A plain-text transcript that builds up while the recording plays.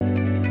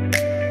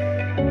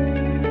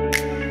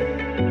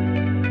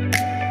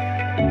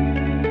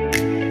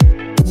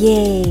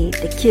Yay,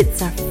 the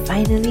kids are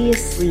finally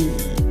asleep.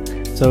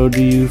 So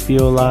do you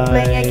feel like...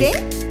 Playing a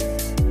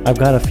game? I've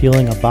got a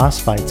feeling a boss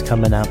fight's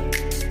coming up.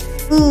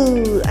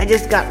 Ooh, I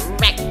just got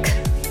wrecked.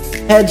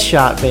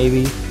 Headshot,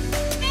 baby.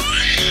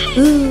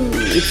 Ooh,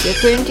 it's your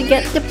turn to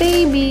get the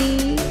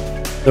baby.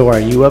 So are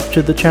you up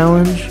to the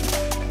challenge?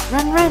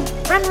 Run, run,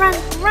 run,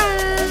 run,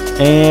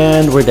 run.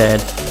 And we're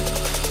dead.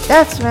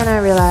 That's when I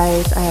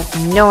realized I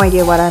have no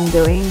idea what I'm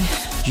doing.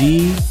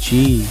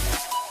 GG.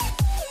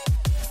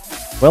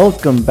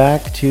 Welcome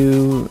back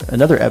to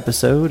another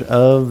episode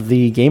of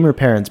the Gamer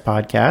Parents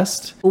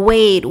Podcast.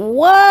 Wait,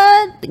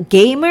 what?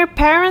 Gamer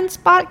Parents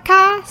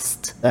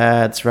Podcast?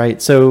 That's right.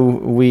 So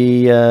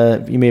we,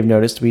 you may have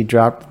noticed, we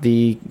dropped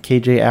the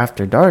KJ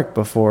After Dark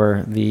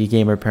before the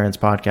Gamer Parents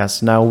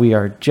Podcast. Now we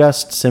are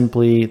just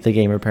simply the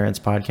Gamer Parents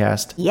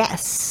Podcast.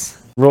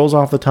 Yes. Rolls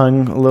off the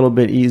tongue a little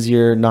bit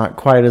easier, not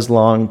quite as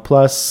long.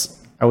 Plus,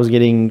 I was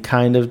getting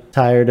kind of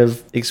tired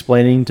of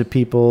explaining to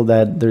people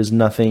that there's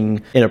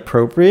nothing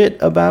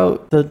inappropriate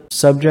about the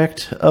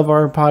subject of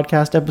our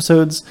podcast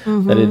episodes.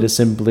 That it is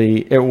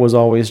simply, it was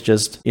always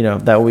just,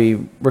 that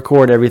we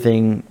record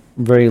everything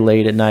very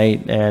late at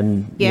night,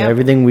 and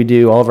everything we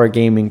do, all of our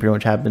gaming pretty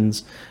much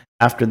happens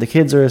after the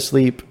kids are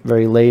asleep,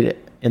 very late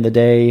in the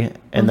day,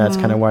 and that's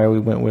kind of why we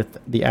went with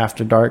the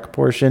After Dark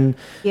portion.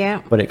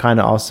 Yeah. But it kind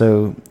of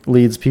also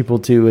leads people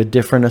to a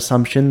different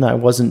assumption that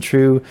wasn't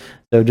true.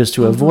 So just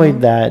to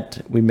avoid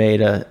that, we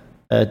made a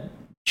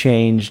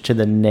change to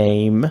the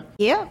name.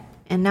 Yeah.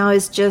 And now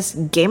it's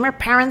just Gamer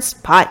Parents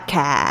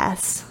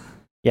Podcast.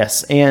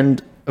 Yes,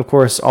 and of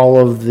course, all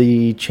of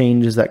the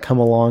changes that come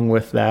along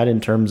with that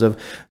in terms of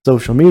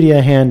social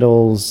media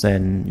handles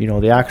and,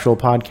 the actual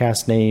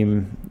podcast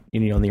name, the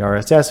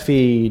RSS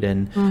feed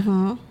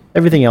and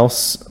everything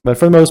else. But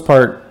for the most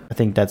part, I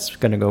think that's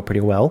going to go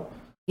pretty well.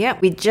 Yeah,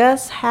 we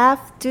just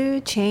have to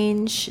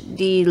change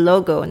the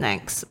logo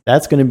next.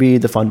 That's going to be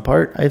the fun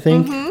part, I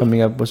think,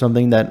 coming up with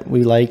something that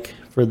we like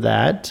for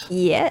that.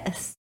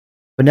 Yes.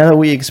 But now that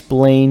we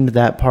explained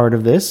that part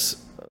of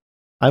this,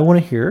 I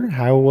want to hear,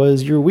 how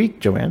was your week,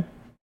 Joanne?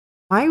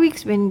 My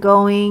week's been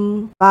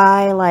going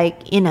by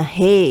like in a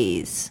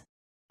haze.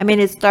 I mean,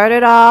 it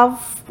started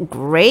off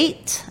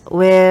great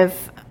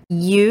with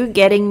you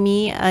getting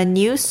me a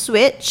new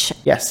Switch.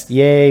 Yes.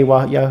 Yay.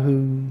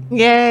 Yahoo.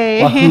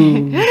 Yay.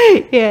 Wahoo.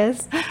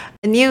 Yes.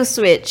 A new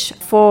Switch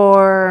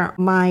for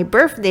my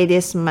birthday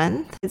this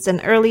month. It's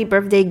an early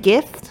birthday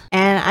gift,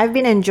 and I've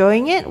been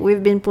enjoying it.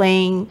 We've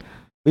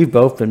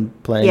both been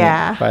playing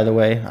it, by the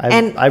way.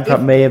 I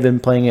may have been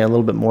playing it a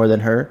little bit more than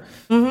her.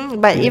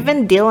 But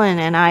even Dylan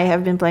and I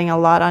have been playing a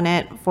lot on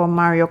it for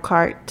Mario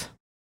Kart.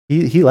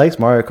 He likes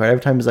Mario Kart.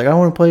 Every time he's like, I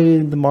want to play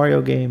the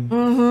Mario game.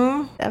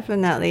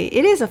 Definitely.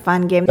 It is a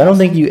fun game. I don't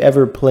think you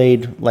ever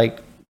played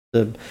like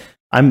what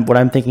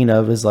I'm thinking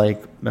of is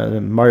like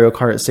Mario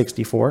Kart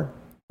 64.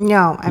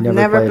 No, I've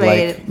never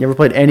played it. You never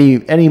played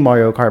any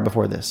Mario Kart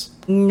before this?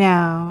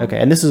 No. Okay,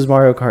 and this is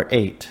Mario Kart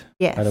 8,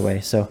 by the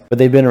way. But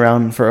they've been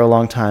around for a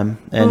long time,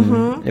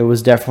 and it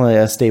was definitely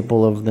a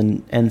staple of the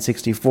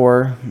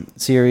N64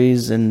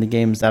 series and the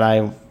games that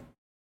I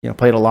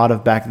played a lot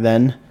of back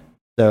then.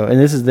 So,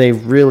 and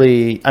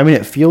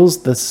it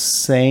feels the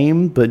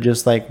same, but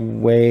just like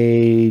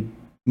way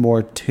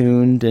more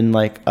tuned and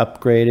like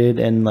upgraded,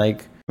 and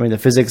the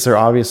physics are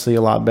obviously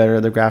a lot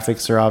better, the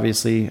graphics are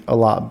obviously a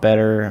lot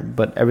better,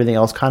 but everything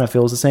else kind of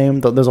feels the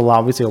same. There's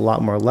obviously a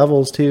lot more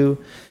levels too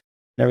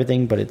and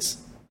everything, but it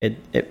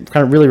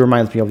kind of really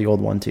reminds me of the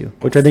old one too,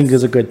 which I think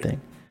is a good thing.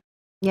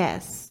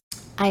 Yes,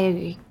 I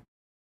agree.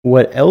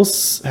 What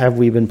else have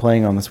we been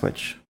playing on the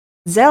Switch?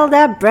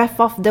 Zelda Breath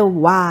of the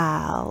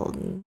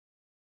Wild.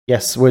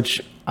 Yes,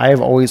 which I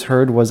have always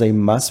heard was a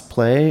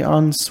must-play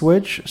on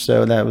Switch,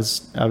 so that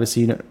was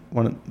obviously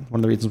one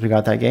of the reasons we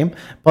got that game.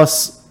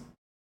 Plus,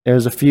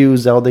 there's a few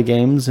Zelda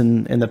games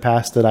in the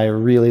past that I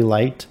really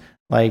liked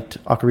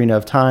Ocarina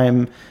of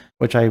Time,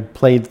 which I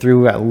played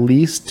through at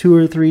least 2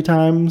 or 3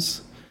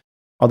 times,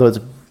 although it's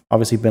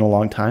obviously been a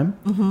long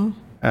time.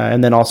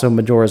 And then also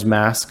Majora's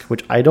Mask,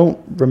 which I don't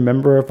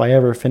remember if I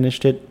ever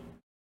finished it.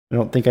 I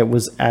don't think it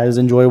was as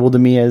enjoyable to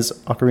me as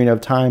Ocarina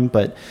of Time,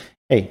 but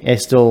hey, it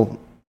was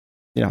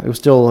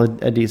still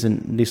a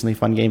decently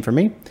fun game for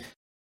me.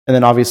 And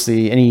then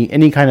obviously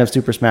any kind of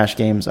Super Smash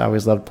games, I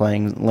always loved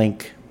playing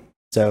Link.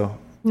 So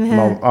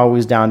I'm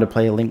always down to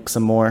play Link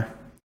some more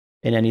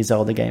in any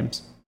Zelda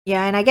games.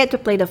 Yeah, and I get to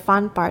play the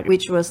fun part,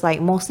 which was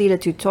like mostly the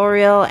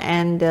tutorial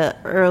and the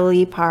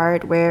early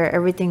part where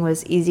everything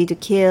was easy to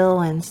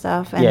kill and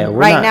stuff. And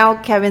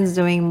now Kevin's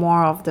doing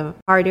more of the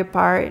harder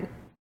part,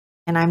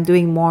 and I'm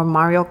doing more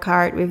Mario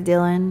Kart with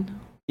Dylan.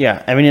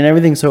 Yeah, I mean, in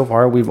everything so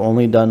far, we've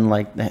only done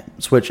like the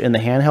Switch in the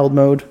handheld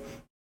mode,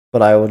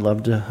 but I would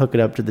love to hook it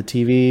up to the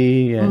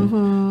TV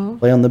and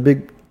play on the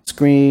big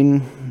screen.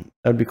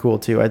 That would be cool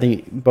too. I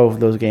think both of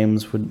those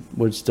games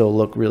would still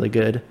look really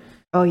good.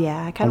 Oh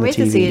yeah, I can't wait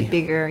to see it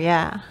bigger.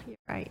 Yeah, you're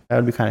right. That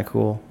would be kind of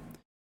cool.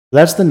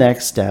 That's the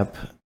next step.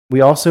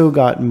 We also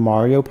got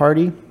Mario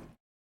Party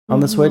on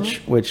the Switch,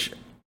 which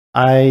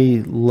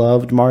I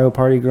loved Mario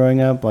Party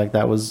growing up. Like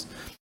that was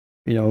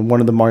one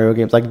of the Mario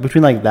games, like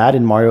between like that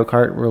and Mario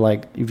Kart, where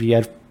like if you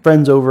had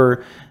friends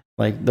over,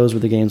 like those were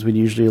the games we'd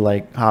usually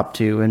like hop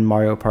to, and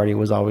Mario Party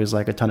was always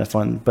like a ton of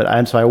fun.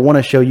 But so I want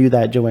to show you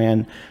that,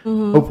 Joanne,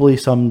 hopefully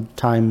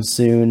sometime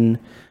soon.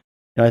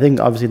 I think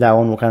obviously that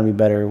one will kind of be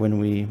better when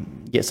we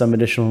get some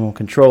additional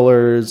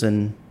controllers,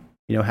 and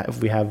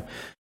if we have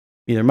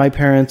either my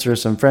parents or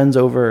some friends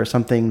over or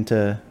something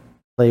to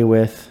play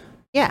with.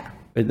 Yeah,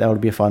 that would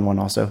be a fun one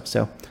also.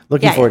 So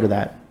looking forward to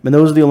that. And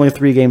those are the only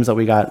 3 games that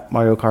we got: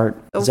 Mario Kart,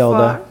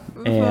 Zelda,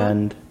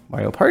 and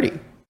Mario Party.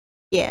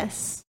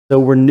 Yes. So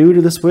we're new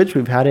to the Switch.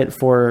 We've had it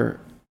for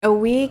a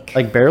week,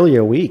 like barely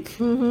a week.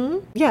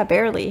 Yeah,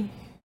 barely.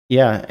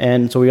 Yeah,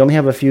 and so we only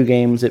have a few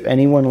games. If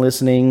anyone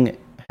listening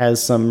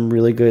has some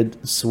really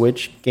good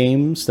Switch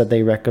games that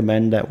they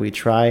recommend that we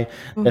try,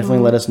 definitely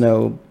let us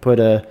know. Put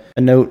a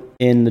note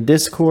in the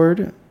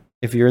Discord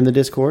if you're in the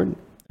Discord.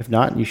 If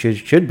not, you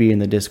should be in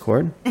the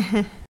Discord.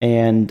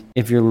 And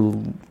if you're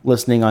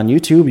listening on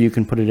YouTube, you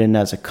can put it in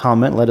as a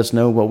comment. Let us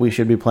know what we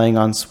should be playing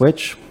on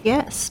Switch.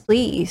 Yes,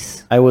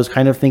 please. I was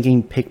kind of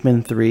thinking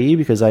Pikmin 3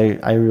 because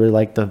I really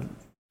like the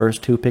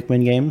first 2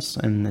 Pikmin games,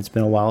 and it's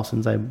been a while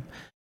since I've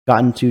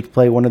gotten to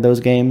play one of those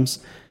games.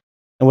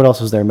 And what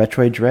else was there?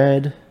 Metroid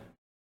Dread?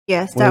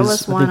 Yes, that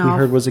was one I think we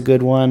heard was a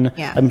good one.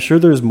 Yeah. I'm sure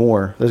there's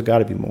more. There's got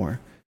to be more.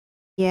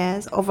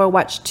 Yes,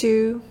 Overwatch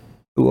 2.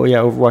 Oh, yeah,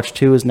 Overwatch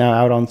 2 is now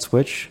out on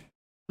Switch.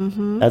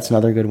 That's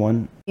another good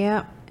one.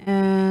 Yeah,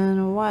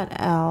 and what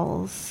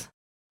else?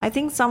 I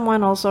think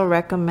someone also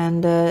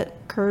recommended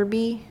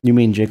Kirby. You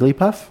mean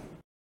Jigglypuff?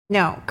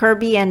 No,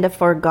 Kirby and the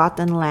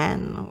Forgotten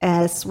Land,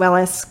 as well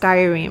as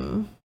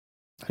Skyrim.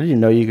 I didn't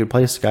know you could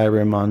play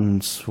Skyrim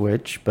on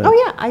Switch, but...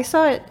 Oh, yeah, I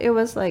saw it. It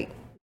was like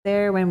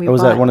there when we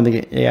was that one of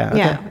the... Yeah, okay.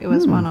 Yeah, it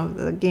was one of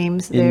the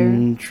games there.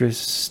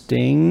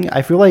 Interesting.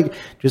 I feel like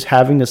just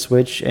having the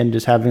Switch and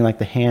just having like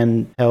the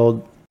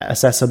handheld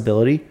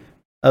accessibility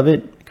of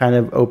it kind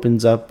of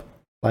opens up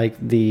like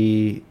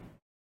the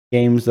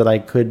games that I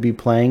could be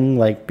playing,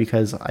 like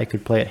because I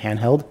could play it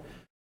handheld.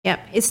 Yeah,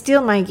 it's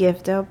still my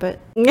gift though, but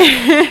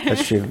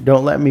that's true.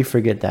 Don't let me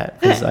forget that,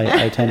 because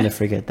I tend to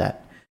forget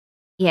that.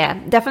 Yeah,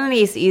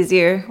 definitely it's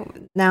easier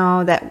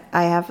now that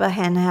I have a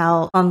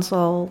handheld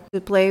console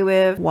to play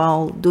with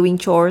while doing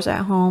chores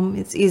at home.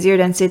 It's easier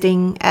than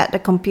sitting at the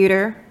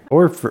computer.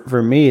 Or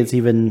for me, it's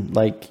even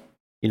like,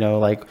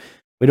 like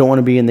we don't want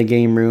to be in the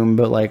game room,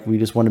 but like we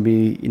just want to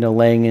be,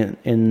 laying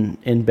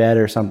in bed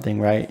or something,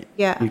 right?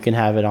 Yeah. You can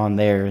have it on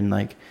there, and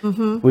like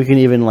we can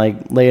even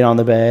like lay it on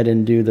the bed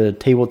and do the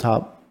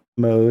tabletop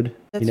mode.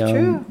 That's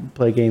true.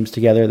 Play games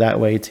together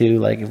that way too.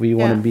 Like if we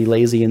want to be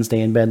lazy and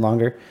stay in bed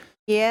longer.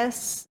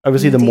 Yes.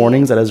 Obviously, the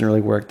mornings that doesn't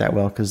really work that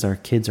well because our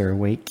kids are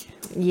awake.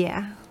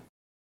 Yeah.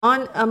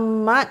 On a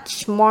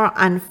much more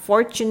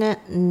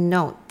unfortunate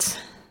note.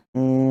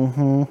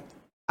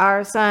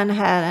 Our son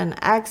had an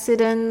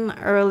accident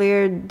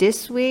earlier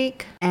this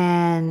week,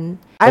 and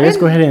I just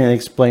go ahead and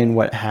explain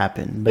what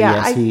happened. But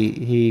yes,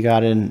 he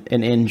got an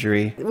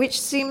injury, which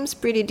seems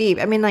pretty deep.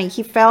 I mean, like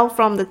he fell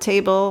from the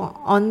table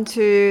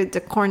onto the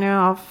corner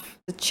of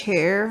the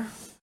chair.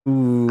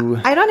 Ooh.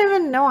 I don't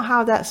even know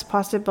how that's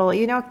possible.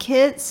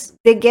 Kids,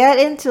 they get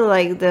into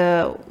like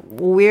the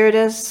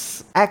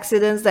weirdest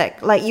accidents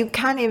that like you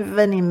can't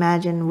even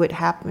imagine would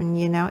happen.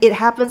 It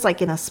happens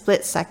like in a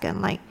split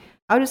second. Like,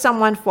 how does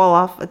someone fall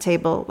off a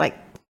table, like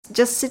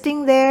just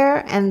sitting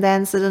there and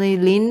then suddenly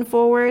lean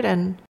forward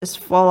and just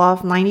fall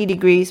off 90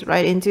 degrees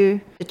right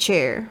into the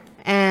chair?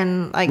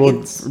 And like,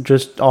 it's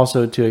just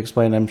also to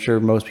explain, I'm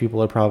sure most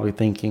people are probably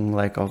thinking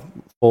like a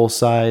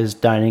full-size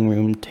dining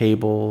room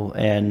table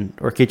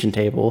or kitchen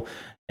table,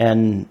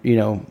 and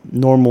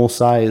normal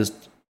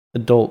sized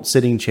adult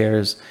sitting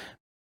chairs,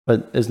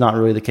 but it's not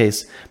really the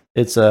case.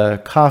 It's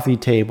a coffee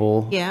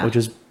table, which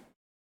is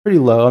pretty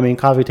low. I mean,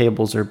 coffee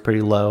tables are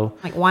pretty low,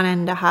 like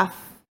 1.5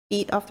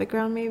 feet off the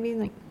ground, maybe.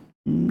 Like,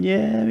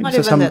 yeah, not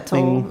even that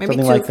tall. Maybe something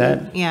 2 like feet.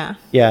 that.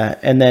 Yeah.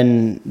 And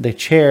then the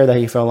chair that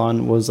he fell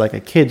on was like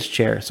a kid's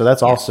chair, so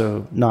that's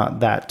also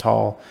not that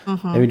tall.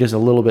 Maybe just a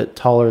little bit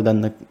taller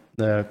than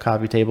the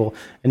coffee table.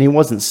 And he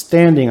wasn't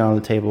standing on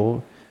the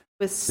table,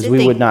 because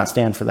we would not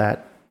stand for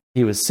that.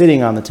 He was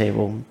sitting on the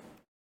table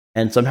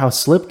and somehow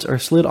slipped or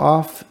slid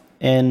off,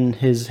 and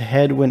his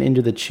head went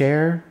into the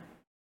chair,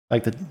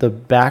 like the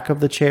back of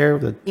the chair,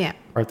 the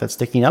part that's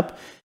sticking up,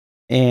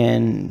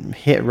 and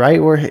hit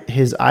right where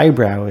his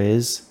eyebrow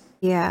is.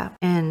 Yeah,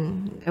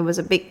 and it was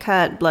a big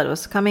cut. Blood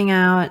was coming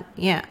out.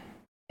 Yeah,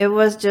 it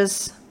was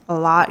just a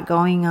lot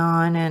going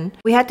on, and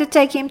we had to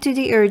take him to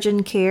the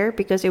urgent care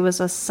because it was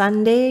a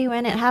Sunday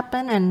when it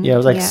happened. And it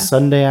was like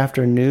Sunday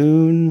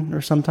afternoon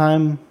or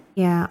sometime.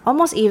 Yeah,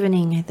 almost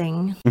evening, I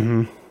think.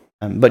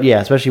 But yeah,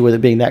 especially with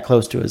it being that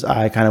close to his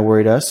eye, kind of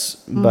worried us.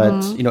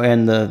 But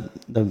and the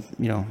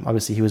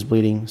obviously he was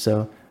bleeding,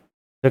 so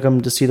took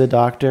him to see the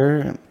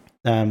doctor.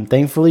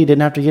 Thankfully, he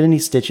didn't have to get any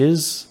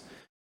stitches.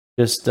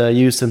 Just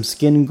used some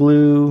skin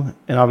glue,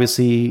 and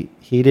obviously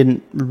he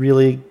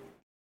definitely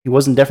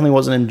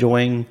wasn't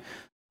enjoying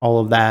all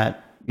of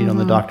that.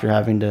 The doctor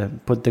having to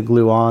put the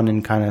glue on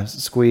and kind of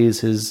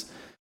squeeze his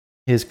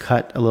his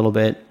cut a little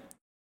bit.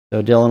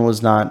 So Dylan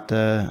was not.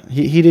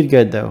 He did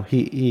good though.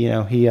 He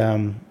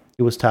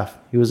was tough.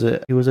 He was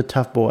a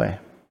tough boy.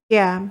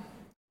 Yeah,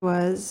 it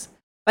was.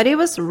 But it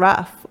was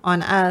rough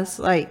on us.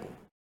 Like,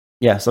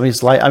 yes, I mean,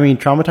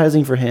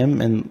 traumatizing for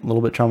him and a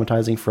little bit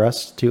traumatizing for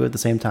us too at the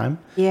same time.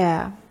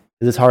 Yeah,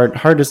 it's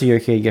hard to see your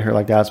kid get hurt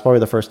like that. It's probably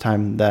the first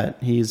time that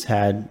he's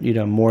had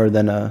more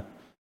than a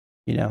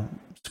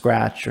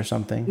scratch or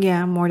something.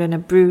 Yeah, more than a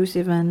bruise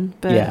even.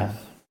 But yeah,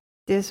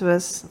 this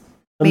was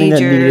something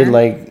major. That needed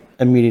like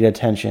immediate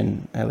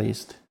attention at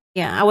least.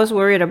 Yeah, I was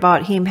worried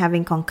about him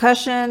having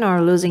concussion or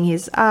losing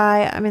his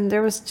eye. I mean,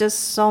 there was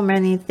just so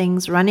many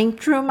things running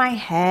through my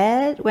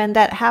head when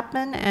that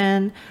happened.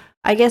 And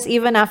I guess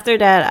even after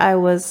that, I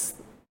was,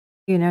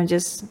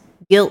 just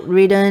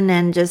guilt-ridden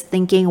and just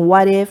thinking,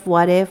 what if?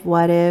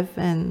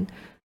 And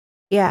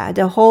yeah,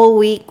 the whole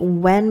week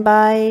went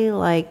by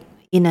like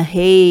in a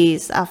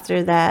haze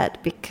after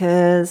that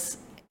because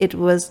it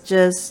was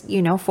just,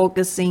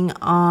 focusing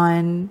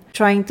on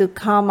trying to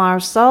calm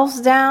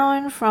ourselves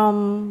down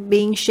from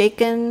being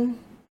shaken.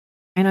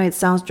 I know it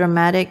sounds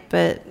dramatic,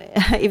 but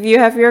if you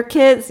have your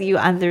kids, you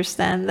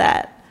understand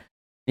that.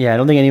 Yeah, I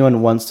don't think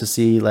anyone wants to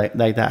see like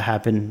that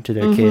happen to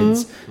their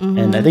kids. Mm-hmm.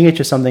 And I think it's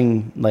just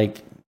something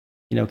like,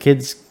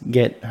 kids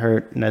get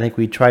hurt, and I think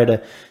we try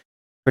to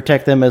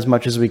protect them as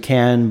much as we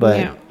can,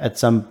 but at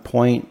some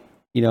point,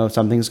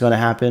 something's going to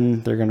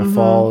happen. They're going to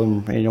fall,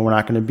 and we're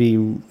not going to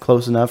be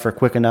close enough or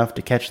quick enough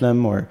to catch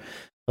them or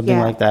something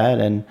like that.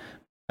 And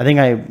I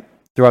think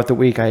throughout the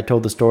week, I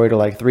told the story to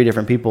like 3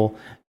 different people,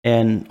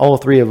 and all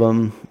 3 of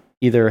them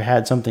either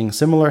had something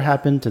similar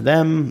happen to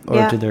them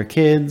or to their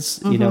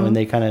kids, and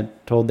they kind of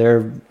told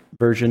their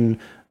version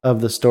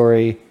of the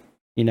story,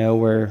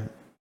 where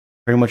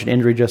pretty much an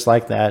injury just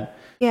like that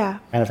kind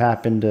of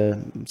happened to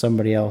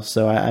somebody else.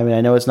 So I mean,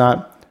 I know it's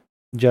not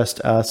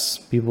just us.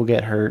 People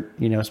get hurt,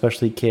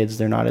 especially kids.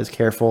 They're not as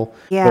careful.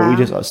 Yeah. But we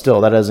just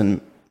still, that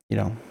doesn't,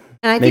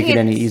 make it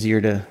any easier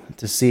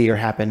to see or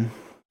happen.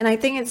 And I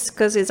think it's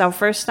because it's our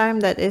first time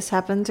that it's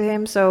happened to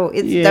him. So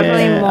it's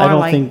definitely more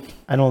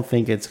I don't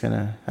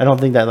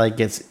think that like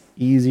gets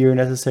easier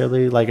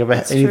necessarily. Like if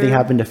anything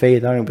happened to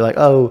Faith, I'm going to be like,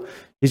 oh,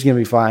 he's going to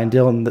be fine.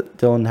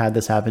 Dylan had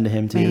this happen to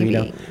him too,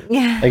 Maybe.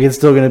 Yeah. Like it's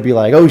still going to be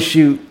like, oh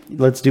shoot, we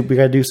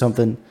got to do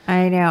something.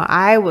 I know.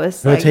 I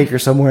was like, take her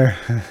somewhere.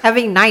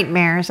 having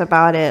nightmares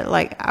about it.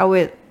 Like I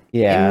would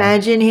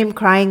imagine him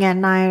crying at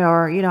night,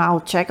 or,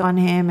 I'll check on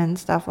him and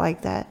stuff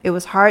like that. It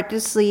was hard to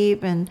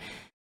sleep, and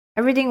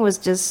everything was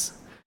just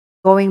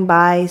going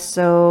by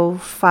so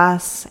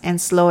fast and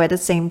slow at the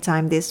same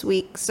time this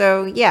week.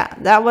 So yeah,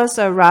 that was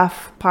a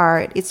rough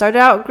part. It started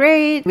out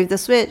great with the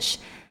Switch,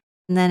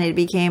 and then it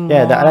became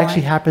that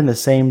actually happened the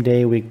same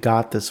day we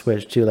got the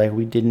Switch too. Like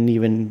we didn't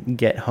even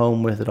get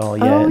home with it all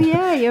yet. Oh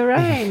yeah, you're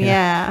right.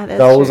 yeah, that's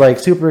so I was like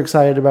super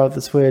excited about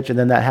the Switch, and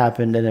then that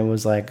happened, and it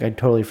was like I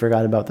totally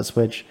forgot about the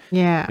Switch.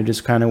 Yeah, we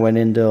just kind of went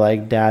into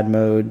like dad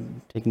mode,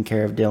 taking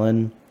care of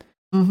Dylan.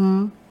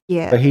 Mm-hmm.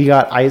 Yeah. But he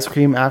got ice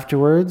cream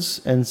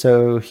afterwards, and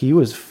so he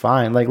was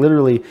fine. Like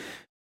literally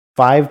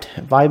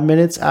 5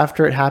 minutes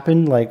after it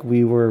happened, like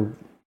we were,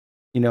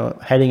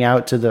 heading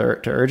out to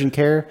urgent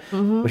care,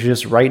 which is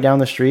just right down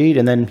the street,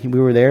 and then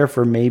we were there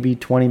for maybe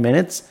 20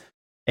 minutes.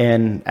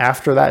 And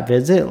after that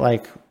visit,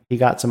 like he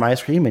got some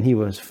ice cream and he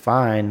was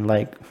fine.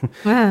 Like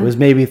it was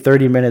maybe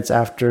 30 minutes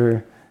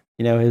after,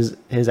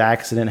 his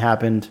accident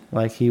happened.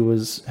 Like he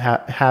was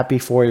happy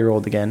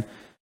 4-year-old again.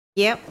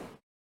 Yep.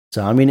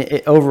 So, I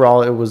mean,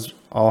 overall, it was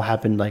all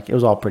happened, like, it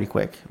was all pretty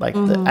quick. Like,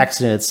 the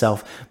accident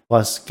itself,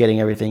 plus getting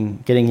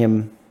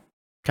him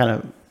kind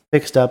of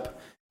fixed up.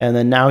 And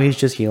then now he's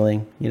just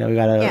healing. We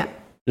got to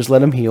just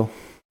let him heal.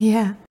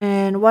 Yeah.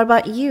 And what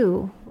about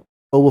you?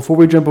 Well, before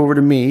we jump over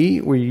to me,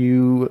 were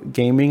you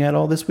gaming at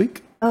all this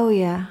week? Oh,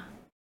 yeah.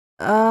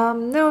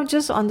 No,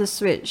 just on the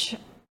Switch.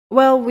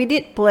 Well, we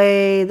did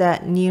play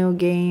that new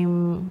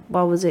game.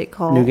 What was it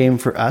called? New game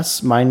for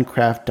us,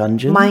 Minecraft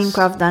Dungeons.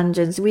 Minecraft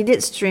Dungeons. We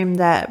did stream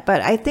that, but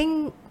I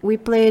think we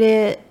played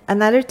it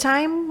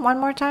one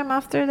more time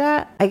after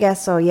that. I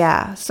guess so,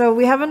 yeah. So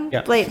we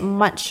haven't played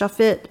much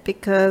of it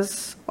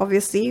because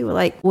obviously we're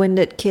like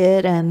winded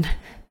kid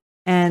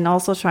and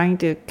also trying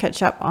to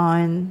catch up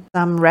on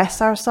some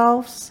rest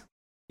ourselves.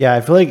 Yeah,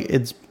 I feel like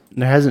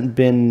there hasn't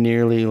been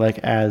nearly like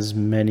as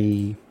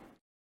many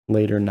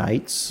later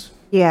nights.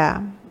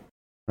 Yeah.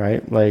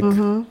 Right? Like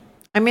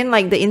I mean,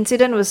 like the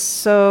incident was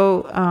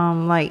so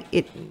like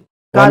it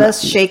got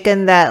us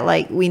shaken that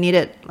like we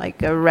needed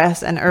like a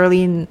rest, an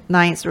early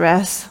night's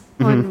rest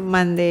on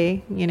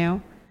Monday,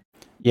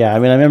 Yeah, I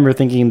mean, I remember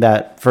thinking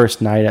that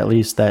first night at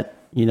least that,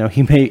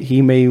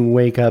 he may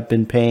wake up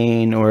in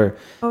pain or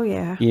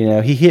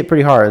he hit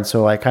pretty hard,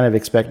 so I kind of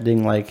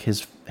expecting like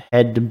his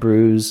head to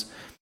bruise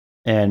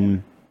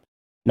and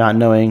not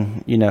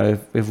knowing,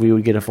 if we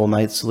would get a full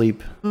night's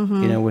sleep,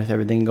 with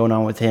everything going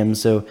on with him.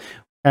 So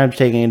kind of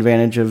taking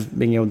advantage of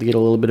being able to get a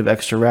little bit of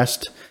extra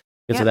rest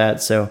because of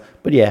that. So,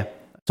 but yeah,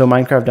 So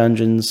Minecraft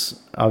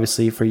Dungeons,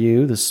 obviously for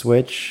you, the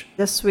Switch.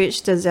 The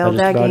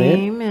Zelda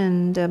game,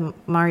 and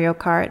Mario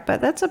Kart,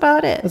 but that's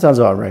about it. That sounds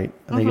about right.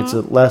 I think it's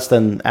less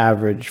than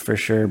average for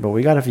sure, but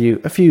we got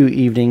a few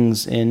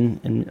evenings in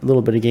and a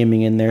little bit of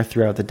gaming in there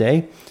throughout the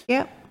day.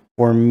 Yep.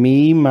 For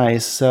me,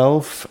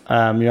 myself,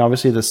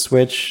 obviously the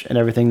Switch and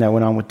everything that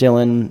went on with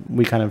Dylan,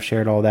 we kind of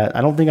shared all that.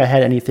 I don't think I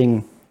had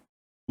anything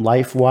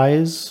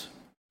life-wise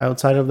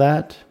outside of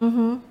that.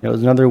 It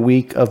was another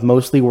week of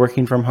mostly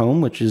working from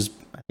home, which is,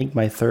 I think,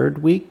 my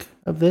third week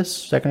of this,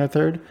 second or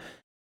third,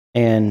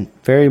 and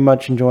very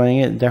much enjoying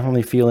it.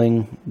 Definitely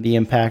feeling the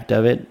impact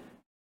of it.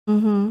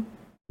 Being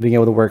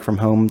able to work from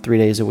home 3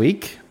 days a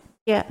week.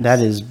 Yeah, that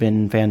has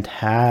been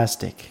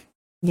fantastic.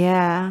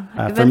 Yeah,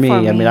 for me,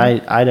 I mean,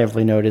 I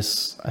definitely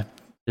notice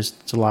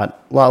it's a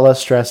lot less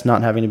stress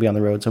not having to be on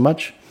the road so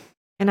much.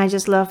 And I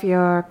just love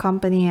your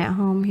company at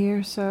home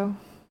here, so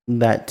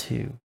that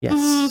too.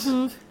 Yes.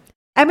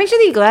 I'm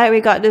actually glad we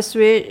got the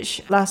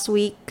Switch last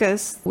week,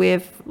 because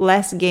with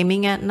less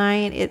gaming at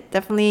night, it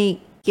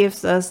definitely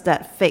gives us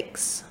that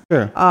fix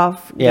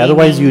of gaming.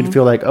 Otherwise you'd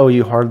feel like, oh,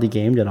 you hardly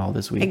gamed at all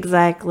this week.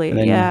 Exactly.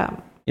 Then,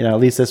 at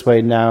least this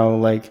way now,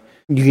 like,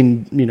 you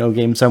can,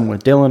 game some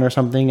with Dylan or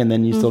something, and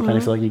then you still kind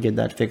of feel like you get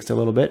that fixed a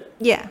little bit.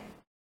 Yeah.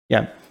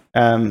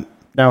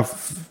 Now,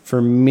 for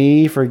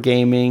me, for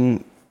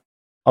gaming,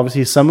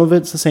 obviously some of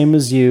it's the same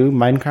as you.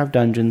 Minecraft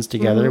Dungeons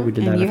together. We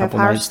did that a couple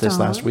nights this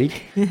last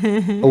week.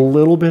 A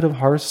little bit of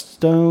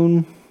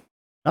Hearthstone,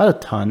 not a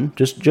ton,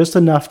 just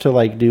enough to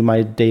like do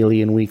my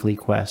daily and weekly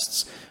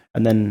quests.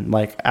 And then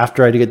like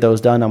after I get those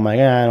done, I'm like,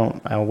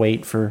 I'll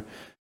wait for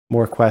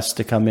more quests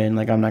to come in.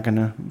 Like, I'm not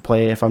gonna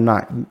play if I'm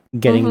not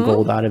getting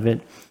gold out of it.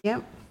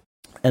 Yep.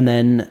 And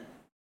then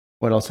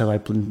what else have I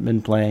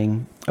been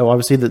playing? Oh,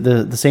 obviously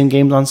the same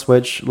games on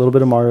Switch. A little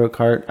bit of Mario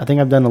Kart. I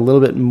think I've done a little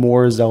bit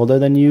more Zelda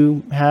than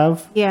you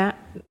have. Yeah.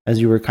 As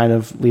you were kind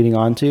of leading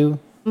on to.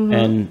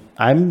 And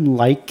I'm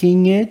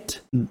liking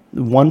it.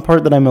 One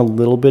part that I'm a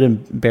little bit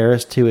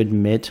embarrassed to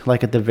admit,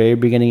 like at the very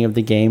beginning of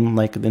the game,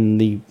 like in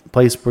the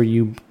place where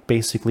you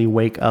basically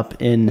wake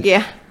up in,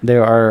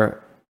 there are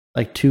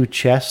like 2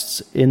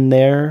 chests in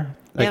there,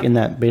 like in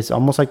that base,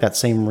 almost like that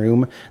same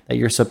room that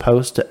you're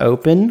supposed to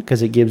open,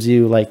 because it gives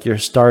you like your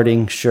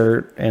starting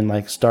shirt and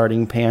like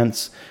starting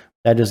pants.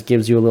 That just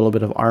gives you a little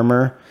bit of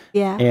armor.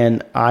 Yeah.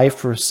 And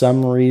for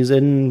some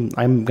reason,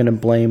 I'm gonna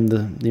blame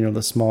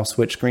the small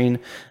Switch screen.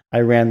 I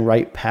ran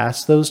right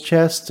past those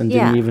chests and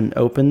didn't even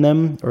open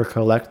them or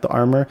collect the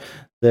armor.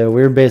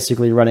 We're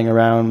basically running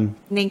around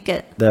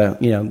naked.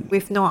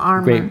 With no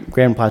armor.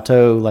 Grand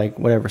Plateau, like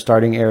whatever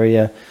starting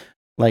area,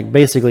 like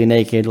basically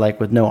naked,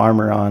 like with no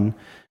armor on,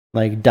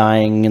 like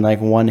dying in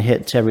like one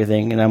hit to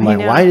everything. And I'm like,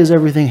 why does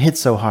everything hit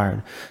so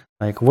hard?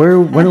 Like,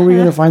 when are we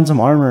gonna find some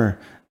armor?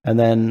 And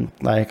then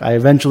like I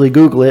eventually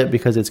Google it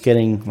because it's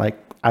getting like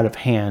out of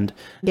hand.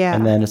 Yeah.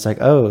 And then it's like,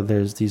 oh,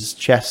 there's these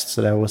chests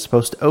that I was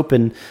supposed to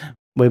open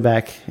way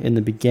back in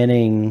the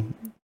beginning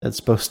that's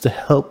supposed to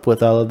help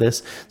with all of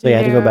this. So I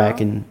had to go back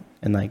and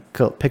like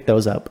pick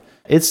those up.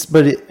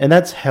 And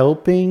that's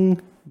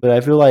helping, but I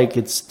feel like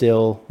it's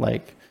still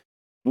like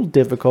a little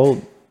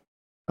difficult.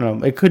 I don't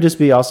know. It could just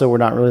be also we're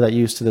not really that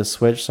used to the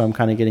Switch, so I'm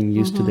kind of getting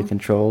used to the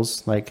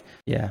controls. Like,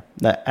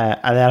 that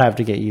I have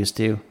to get used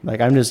to.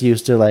 Like, I'm just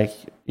used to like,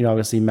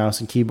 obviously mouse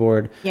and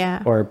keyboard,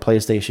 or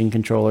PlayStation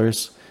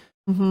controllers.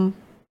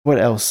 What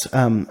else?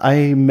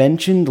 I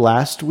mentioned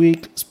last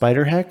week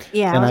Spider Heck.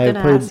 Yeah, I was going to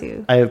ask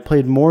you. I have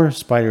played more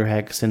Spider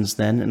Heck since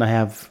then, and I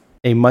have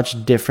a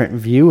much different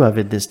view of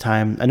it this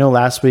time. I know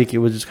last week it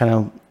was just kind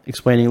of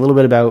explaining a little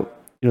bit about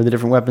the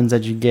different weapons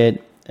that you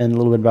get and a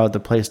little bit about the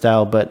play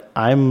style, but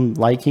I'm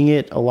liking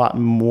it a lot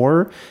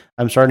more.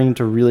 I'm starting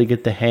to really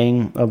get the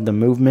hang of the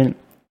movement.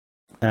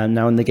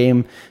 Now in the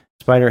game,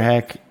 Spider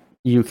Heck,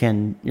 you're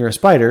a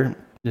spider.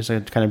 Just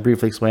to kind of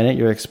briefly explain it,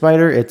 you're a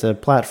spider. It's a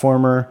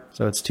platformer,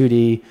 so it's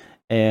 2D,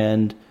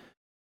 and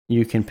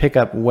you can pick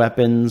up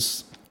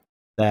weapons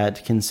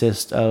that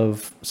consist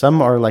of,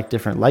 some are like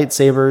different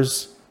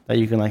lightsabers that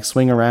you can like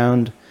swing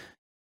around,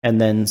 and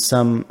then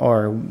some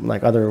are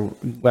like other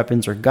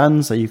weapons or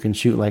guns that you can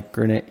shoot, like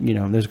grenade.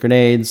 There's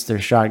grenades,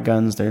 there's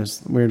shotguns,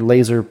 there's weird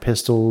laser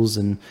pistols,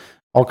 and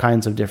all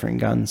kinds of different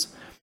guns.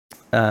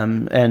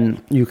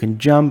 And you can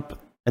jump.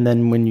 And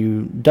then when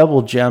you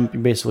double jump, you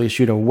basically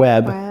shoot a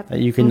web that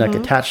you can like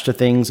attach to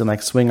things and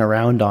like swing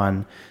around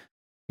on,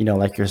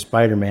 like your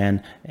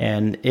Spider-Man.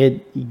 And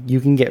you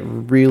can get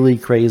really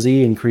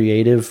crazy and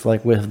creative,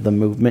 like with the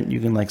movement. You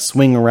can like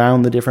swing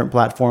around the different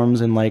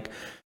platforms and like,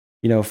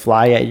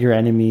 fly at your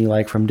enemy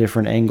like from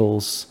different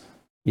angles.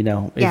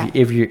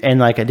 If you're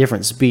and like at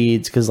different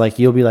speeds, because like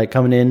you'll be like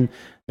coming in,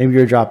 maybe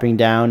you're dropping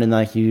down and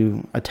like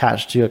you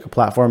attach to like a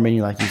platform and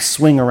you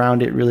swing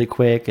around it really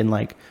quick and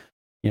like,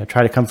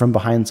 try to come from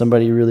behind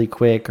somebody really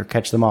quick or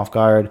catch them off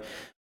guard,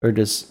 or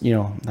just,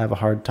 have a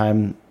hard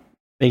time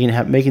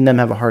making them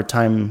have a hard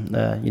time,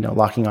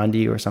 locking onto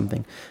you or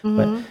something.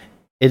 But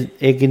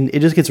it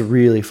just gets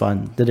really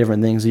fun. The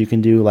different things you can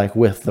do, like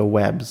with the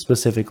web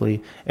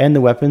specifically, and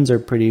the weapons are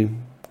pretty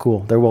cool.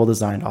 They're well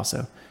designed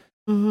also.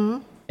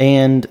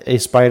 and a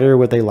spider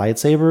with a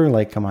lightsaber.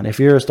 Like, come on, if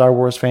you're a Star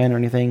Wars fan or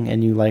anything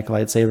and you like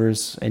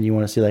lightsabers and you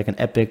want to see like an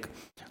epic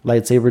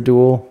lightsaber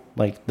duel,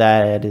 like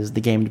that is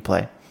the game to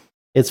play.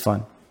 It's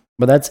fun.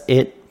 But that's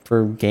it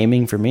for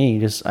gaming for me.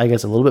 Just, I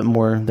guess, a little bit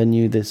more than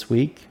you this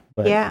week,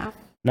 but yeah,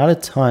 not a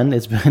ton.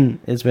 It's been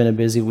a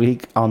busy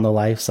week on the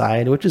life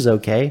side, which is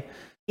okay.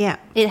 Yeah,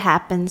 it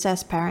happens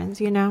as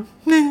parents, you know.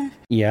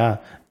 Yeah.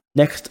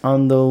 Next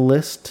on the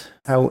list,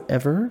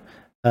 however,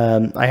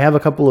 I have a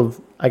couple of,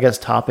 I guess,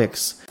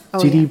 topics.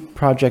 CD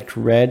Projekt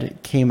Red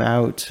came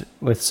out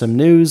with some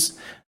news.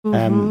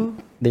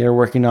 They are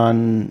working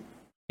on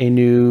a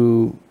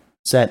new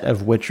set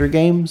of Witcher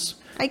games.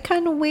 I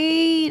can't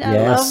wait.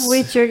 Yes. I love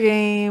Witcher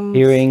games.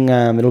 Hearing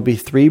it'll be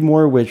 3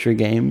 more Witcher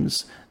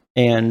games,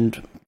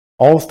 and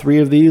all 3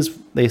 of these,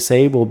 they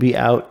say, will be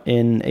out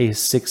in a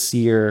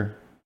 6-year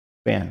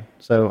span.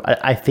 So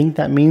I think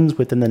that means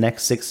within the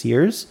next 6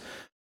 years.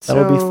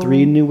 That'll be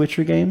 3 new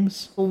Witcher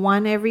games.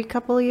 One every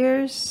couple of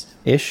years?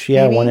 Ish,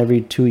 yeah. Maybe? 1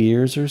 every 2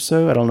 years or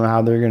so. I don't know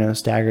how they're going to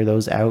stagger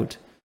those out.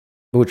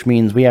 Which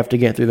means we have to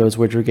get through those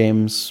Witcher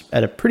games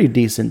at a pretty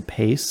decent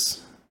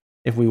pace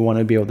if we want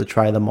to be able to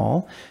try them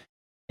all.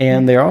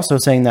 And they're also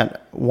saying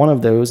that one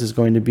of those is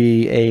going to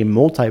be a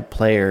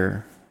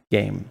multiplayer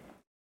game.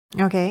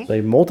 Okay. So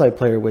a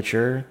multiplayer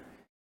Witcher,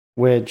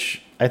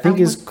 which I think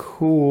is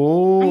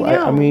cool.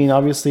 I mean,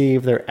 obviously,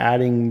 if they're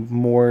adding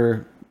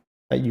more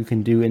that you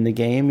can do in the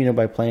game, you know,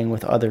 by playing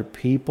with other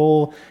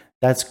people,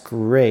 that's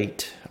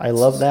great. I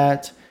love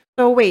that.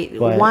 So wait,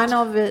 one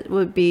of it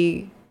would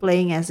be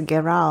playing as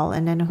Geralt,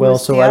 and then I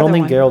don't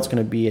think Geralt's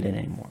going to be in it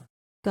anymore.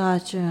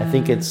 Gotcha. I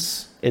think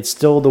it's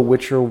still the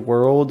Witcher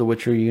world, the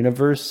Witcher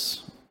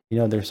universe. You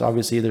know, there's still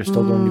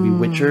going to be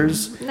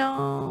Witchers.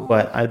 No.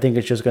 But I think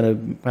it's just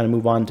going to kind of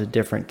move on to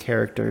different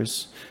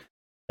characters.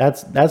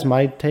 That's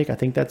my take. I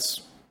think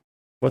that's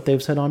what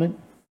they've said on it.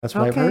 That's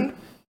what I've heard.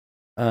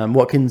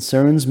 What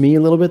concerns me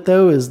a little bit,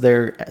 though, is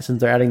since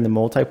they're adding the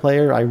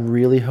multiplayer, I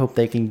really hope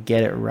they can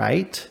get it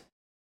right.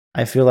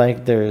 I feel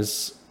like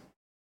there's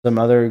some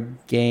other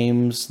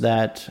games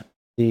that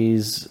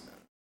these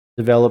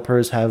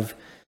developers have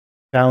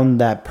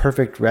found that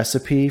perfect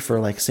recipe for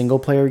like single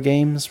player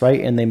games, right?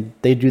 And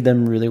they do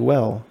them really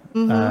well.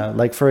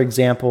 Like, for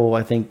example,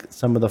 I think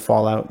some of the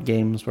Fallout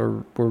games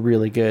were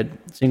really good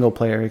single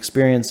player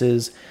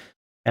experiences.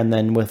 And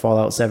then with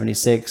Fallout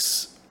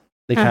 76,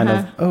 they kind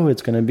of,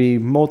 it's going to be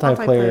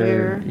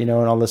multiplayer, you know,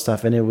 and all this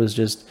stuff. And it was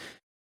just,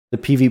 the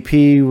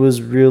PvP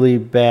was really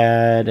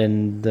bad,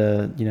 and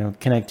the, you know,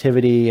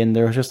 connectivity, and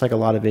there was just like a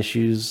lot of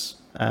issues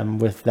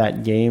with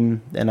that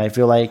game. And I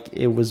feel like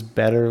it was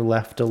better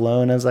left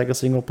alone as like a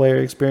single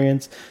player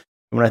experience.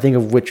 When I think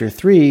of Witcher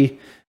 3,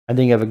 I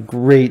think of a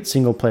great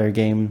single player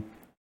game,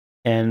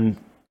 and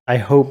I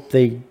hope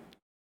they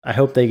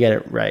get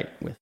it right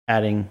with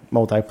adding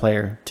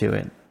multiplayer to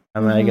it. I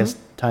mean, I guess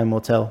time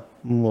will tell.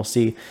 We'll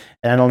see.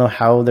 And I don't know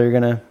how they're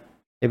gonna,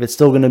 if it's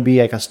still gonna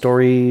be like a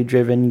story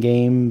driven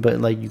game,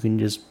 but like you can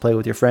just play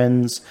with your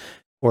friends,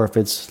 or if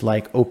it's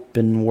like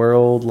open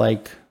world,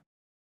 like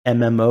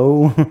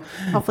MMO.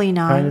 Hopefully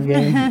not. Kind of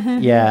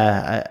game.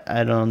 Yeah,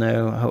 I don't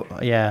know.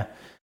 I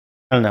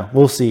don't know.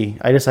 We'll see.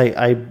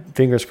 I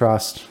fingers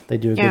crossed they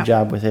do a good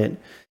job with it.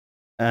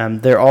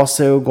 They're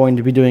also going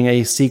to be doing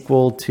a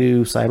sequel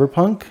to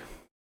Cyberpunk,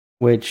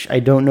 which I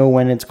don't know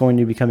when it's going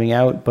to be coming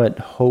out, but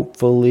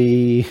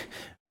hopefully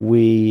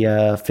we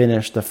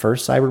finish the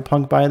first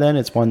Cyberpunk by then.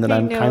 It's one that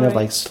I'm kind of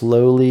like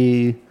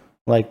slowly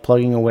like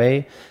plugging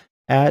away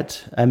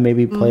at, and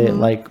maybe play it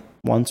like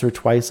once or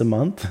twice a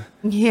month.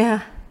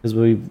 Yeah.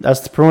 Because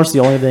that's pretty much the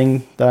only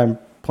thing that I'm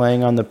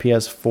playing on the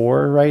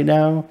PS4 right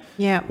now.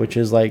 Yeah. Which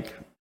is like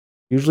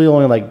usually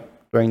only like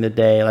during the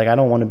day. Like I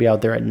don't want to be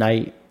out there at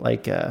night,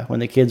 like when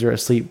the kids are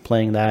asleep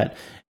playing that.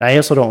 I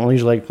also don't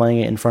usually like playing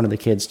it in front of the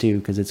kids too,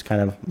 because it's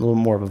kind of a little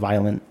more of a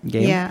violent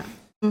game. Yeah.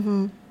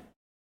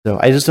 So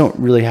I just don't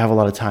really have a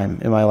lot of time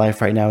in my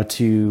life right now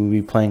to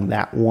be playing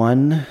that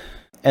one.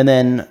 And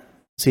then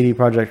CD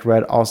Projekt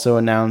Red also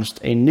announced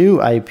a new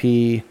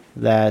IP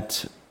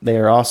that they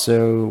are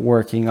also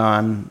working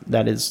on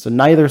that is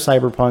neither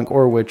Cyberpunk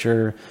or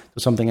Witcher, so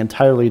something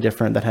entirely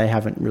different that I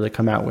haven't really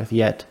come out with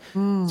yet.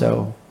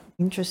 So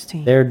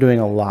interesting. They're doing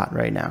a lot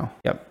right now.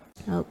 Yep.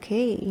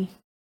 Okay.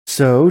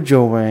 So,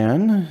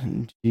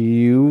 Joanne, do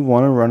you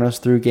want to run us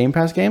through Game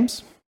Pass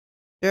games?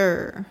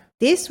 Sure.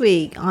 This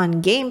week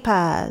on Game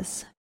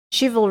Pass,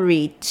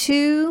 Chivalry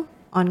 2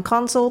 on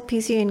console,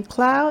 PC, and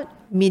cloud,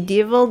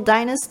 Medieval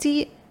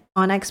Dynasty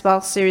on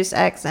Xbox Series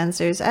X and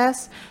Series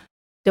S,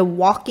 The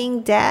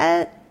Walking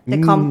Dead,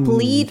 the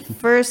complete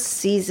first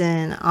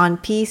season on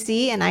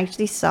PC, and I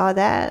actually saw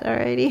that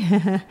already,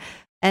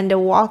 and The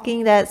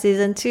Walking Dead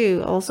Season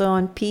 2 also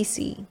on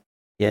PC.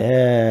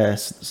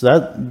 Yes.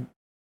 So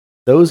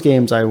those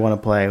games I want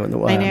to play. The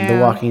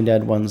Walking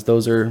Dead ones,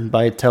 those are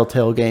by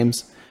Telltale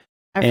Games.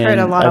 I've heard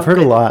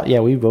a lot.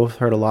 Yeah, we both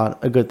heard a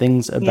lot of good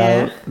things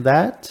about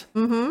that.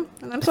 And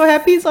I'm so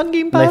happy it's on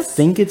Game Pass. And I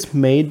think it's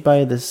made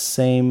by the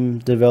same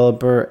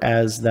developer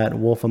as that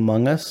Wolf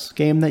Among Us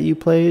game that you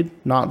played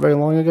not very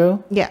long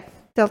ago. Yeah.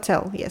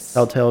 Telltale, yes.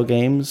 Telltale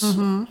Games.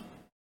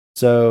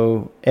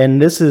 So,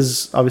 and this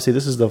is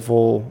the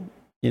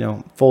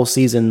full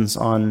seasons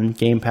on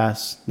Game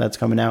Pass that's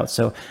coming out.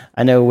 So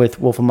I know with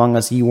Wolf Among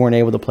Us, you weren't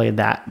able to play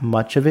that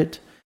much of it.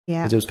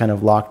 Yeah. Because it was kind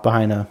of locked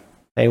behind a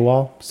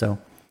paywall. So,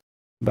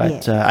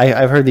 but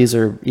I've heard these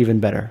are even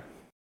better.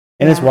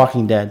 And it's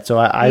Walking Dead. So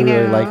I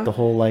really like the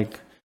whole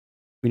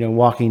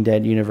Walking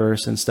Dead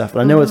universe and stuff.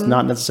 But I know it's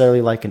not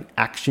necessarily like an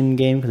action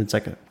game because it's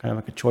like kind of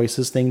like a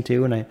choices thing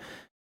too. And I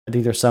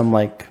think there's some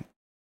like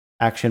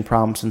action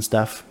prompts and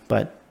stuff,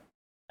 but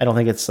I don't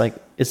think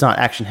it's not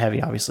action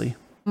heavy, obviously.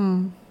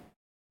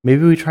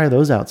 Maybe we try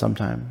those out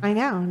sometime. I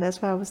know.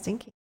 That's what I was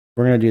thinking.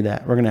 We're going to do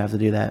that. We're going to have to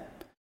do that.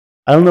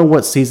 I don't know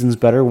what season's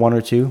better, 1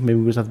 or 2. Maybe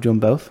we just have to do them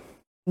both.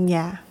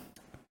 Yeah.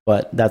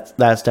 But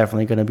that's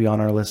definitely going to be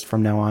on our list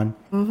from now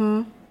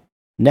on.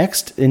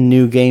 Next, in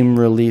new game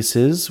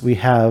releases, we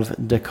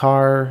have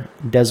Dakar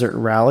Desert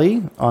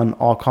Rally on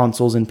all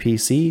consoles and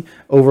PC.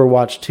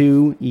 Overwatch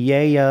 2,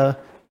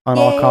 on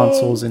all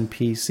consoles and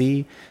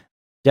PC.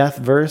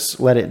 Deathverse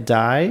Let It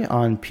Die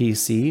on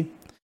PC.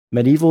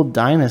 Medieval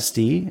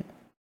Dynasty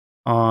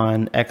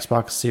on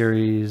Xbox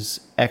Series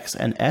X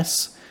and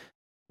S.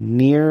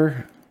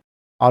 Nier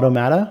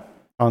Automata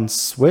on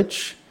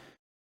Switch.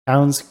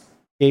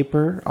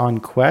 Townscaper on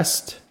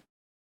Quest.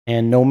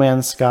 And No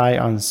Man's Sky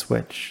on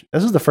Switch.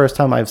 This is the first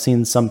time I've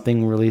seen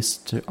something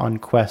released on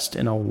Quest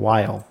in a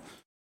while.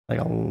 Like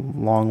a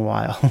long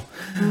while.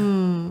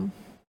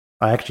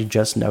 I actually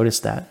just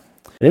noticed that.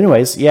 But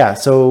anyways,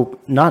 so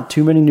not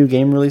too many new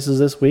game releases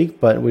this week,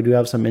 but we do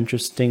have some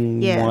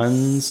interesting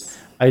ones.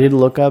 I did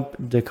look up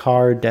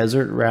Dakar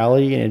Desert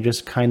Rally, and it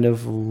just kind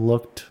of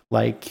looked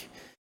like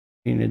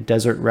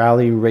Desert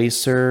Rally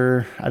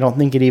Racer. I don't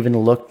think it even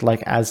looked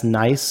like as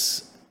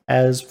nice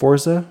as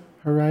Forza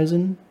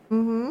Horizon.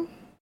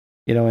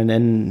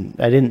 And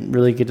I didn't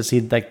really get to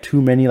see like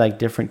too many like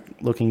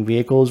different looking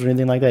vehicles or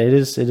anything like that.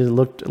 It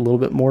looked a little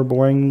bit more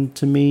boring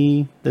to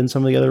me than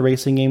some of the other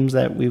racing games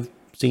that we've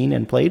seen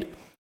and played.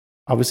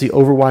 Obviously,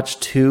 Overwatch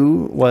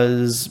 2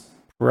 was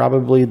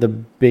probably the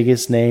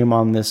biggest name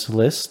on this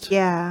list.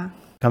 Yeah.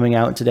 Coming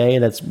out today.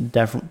 That's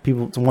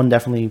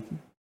definitely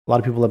a lot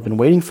of people have been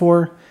waiting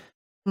for.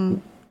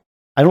 I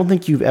don't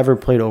think you've ever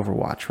played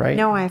Overwatch, right?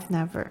 No, I've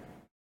never.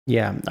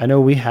 Yeah, I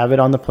know we have it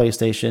on the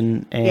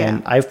PlayStation,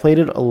 and I've played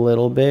it a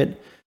little bit.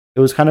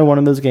 It was kind of one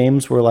of those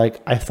games where like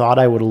I thought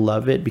I would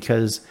love it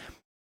because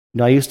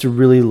I used to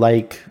really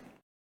like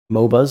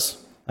MOBAs,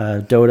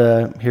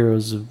 Dota,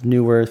 Heroes of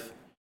Newerth,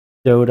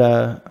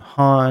 Dota,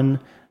 Han,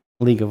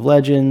 League of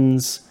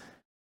Legends,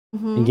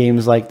 and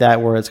games like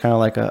that where it's kind of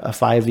like a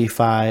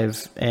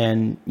 5v5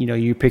 and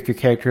you pick your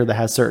character that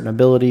has certain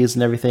abilities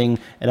and everything.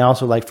 And I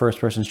also like first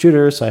person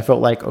shooters, so I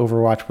felt like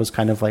Overwatch was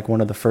kind of like one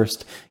of the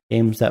first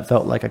games that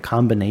felt like a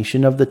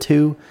combination of the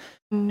two.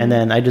 And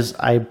then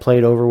I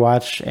played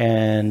Overwatch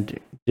and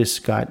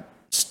just got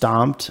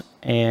stomped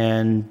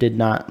and did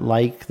not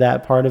like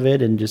that part of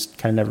it and just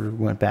kind of never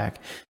went back.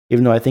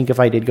 Even though I think if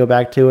I did go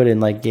back to it and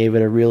like gave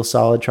it a real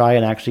solid try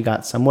and actually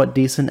got somewhat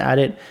decent at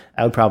it,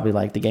 I would probably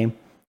like the game.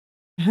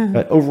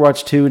 But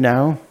Overwatch 2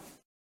 now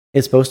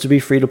is supposed to be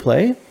free to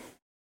play,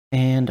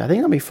 and I think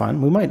that'll be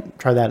fun. We might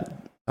try that at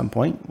some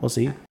point. We'll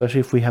see,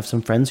 especially if we have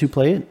some friends who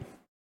play it.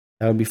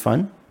 That would be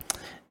fun.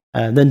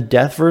 Then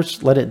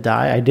Deathverse Let It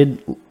Die. I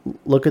did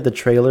look at the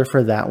trailer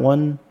for that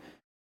one.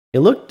 It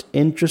looked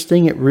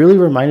interesting. It really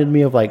reminded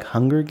me of like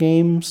Hunger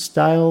Games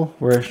style,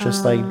 where it's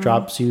just like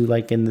drops you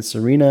like in this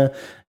arena,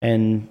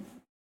 and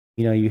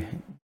you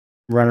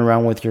run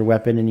around with your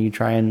weapon and you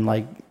try and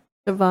like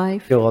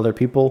survive, kill other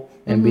people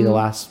and be the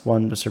last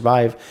one to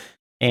survive.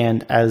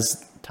 And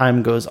as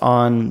time goes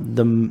on,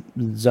 the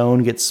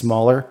zone gets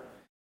smaller,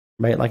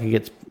 right? Like it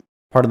gets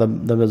part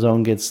of the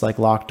zone gets like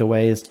locked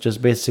away. It's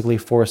just basically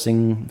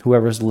forcing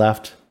whoever's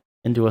left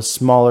into a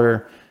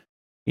smaller,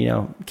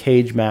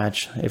 cage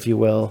match, if you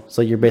will.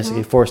 So you're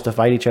basically forced to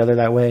fight each other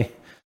that way.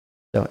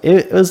 So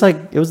it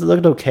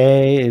looked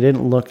okay. It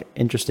didn't look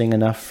interesting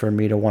enough for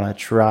me to want to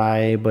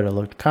try, but it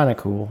looked kind of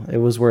cool. It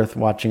was worth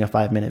watching a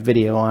 5-minute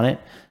video on it.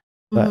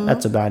 But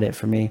that's about it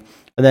for me.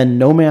 And then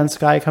No Man's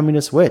Sky coming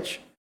to Switch.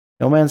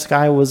 No Man's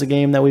Sky was a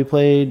game that we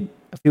played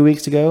a few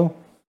weeks ago,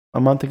 a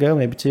month ago,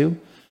 maybe 2.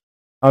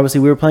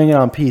 Obviously, we were playing it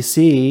on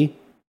PC.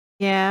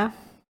 Yeah.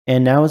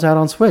 And now it's out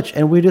on Switch.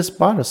 And we just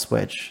bought a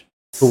Switch.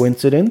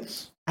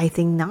 Coincidence? I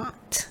think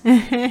not.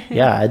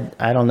 Yeah,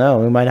 I don't know.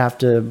 We might have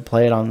to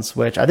play it on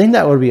Switch. I think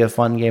that would be a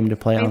fun game to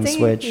play on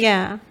Switch.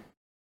 Yeah.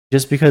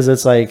 Just because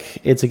it's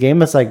a game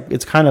that's like,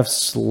 it's kind of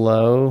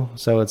slow.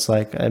 So it's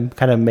like, it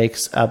kind of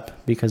makes up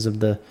because of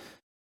the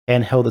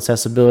handheld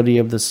accessibility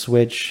of the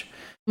Switch.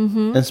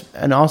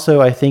 And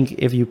also, I think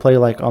if you play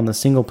like on the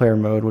single player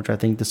mode, which I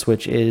think the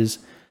Switch is,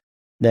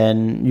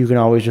 then you can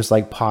always just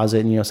like pause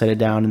it and, set it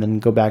down and then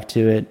go back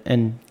to it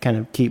and kind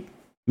of keep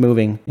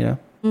moving,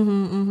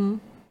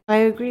 I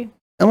agree.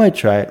 I might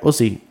try it. We'll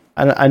see.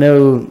 I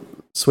know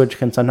Switch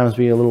can sometimes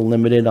be a little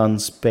limited on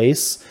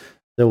space,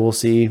 so we'll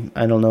see.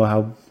 I don't know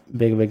how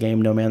big of a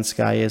game No Man's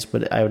Sky is,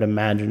 but I would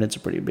imagine it's a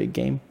pretty big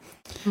game.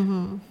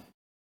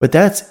 But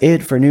that's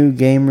it for new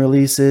game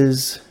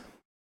releases.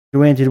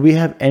 Joanne, did we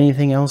have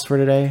anything else for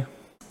today?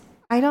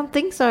 I don't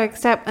think so,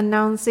 except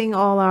announcing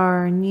all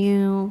our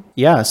new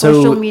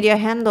social media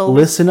handles.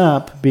 Listen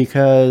up,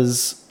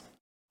 because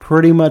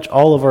pretty much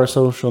all of our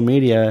social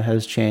media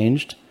has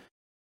changed.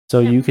 So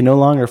you can no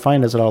longer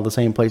find us at all the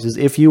same places.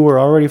 If you were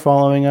already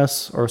following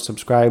us or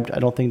subscribed, I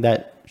don't think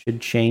that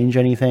should change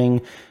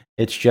anything.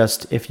 It's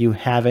just if you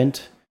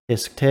haven't,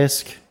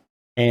 tisk.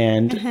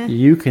 And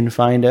you can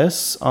find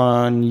us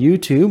on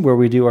YouTube, where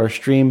we do our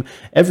stream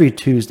every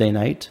Tuesday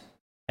night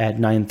at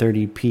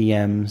 9:30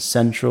 p.m.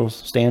 Central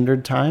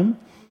Standard Time.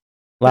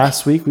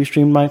 Last week we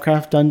streamed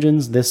Minecraft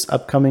Dungeons. This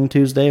upcoming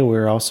Tuesday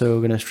we're also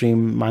going to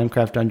stream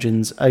Minecraft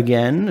Dungeons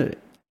again,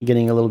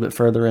 getting a little bit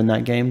further in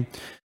that game.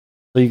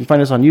 So you can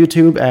find us on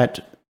YouTube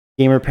at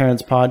Gamer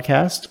Parents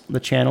Podcast, the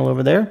channel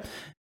over there.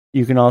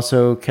 You can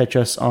also catch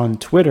us on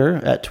Twitter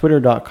at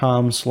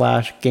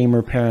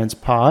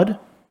twitter.com/gamerparentspod,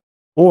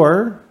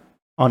 or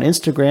on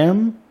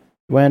Instagram.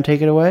 You want to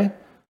take it away?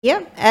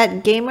 Yep,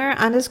 at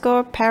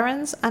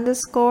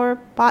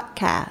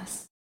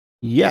gamer_parents_podcast.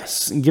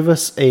 Yes, give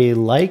us a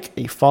like,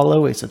 a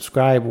follow, a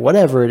subscribe,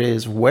 whatever it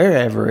is,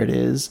 wherever it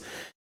is.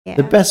 Yeah.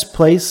 The best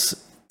place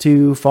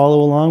to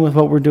follow along with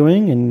what we're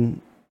doing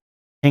and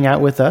hang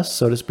out with us,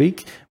 so to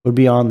speak, would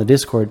be on the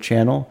Discord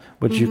channel,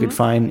 which you could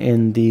find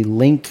in the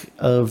link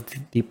of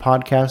the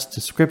podcast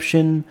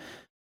description,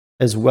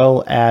 as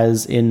well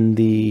as in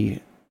the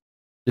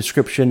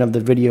description of the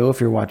video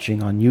if you're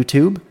watching on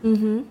YouTube.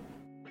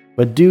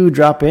 But do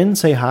drop in,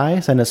 say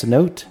hi, send us a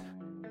note.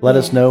 Let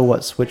us know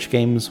what Switch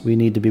games we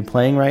need to be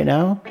playing right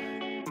now.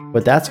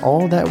 But that's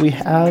all that we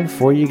have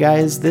for you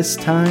guys this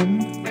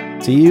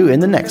time. See you in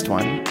the next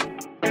one.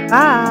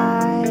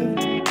 Bye.